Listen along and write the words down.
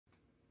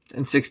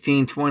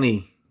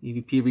M1620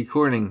 EVP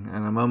recording,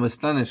 and I'm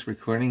almost done this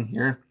recording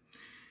here.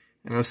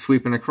 And I was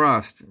sweeping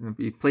across. And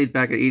it played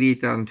back at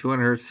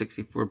 88,200 hertz,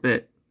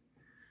 64-bit.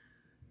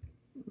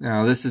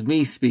 Now this is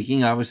me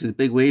speaking. Obviously, the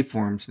big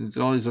waveforms and it's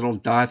all these little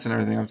dots and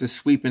everything. I was just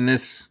sweeping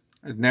this.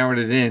 I narrowed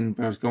it in,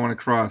 but I was going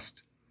across.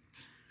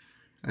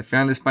 I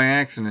found this by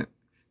accident.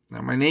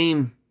 Now my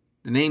name,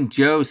 the name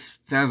Joe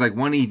sounds like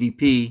one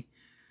EVP,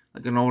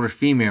 like an older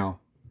female.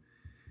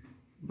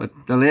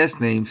 But the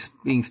last name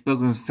being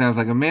spoken sounds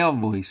like a male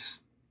voice.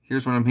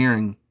 Here's what I'm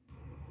hearing.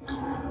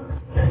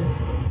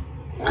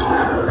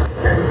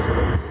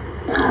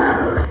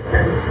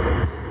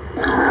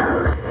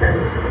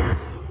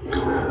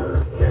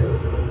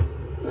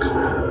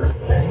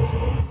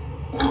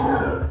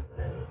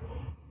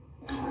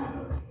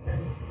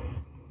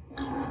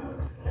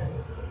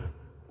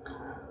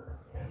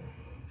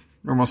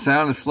 Normal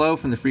sound is slow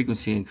from the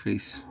frequency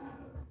increase.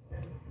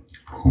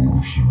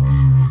 Person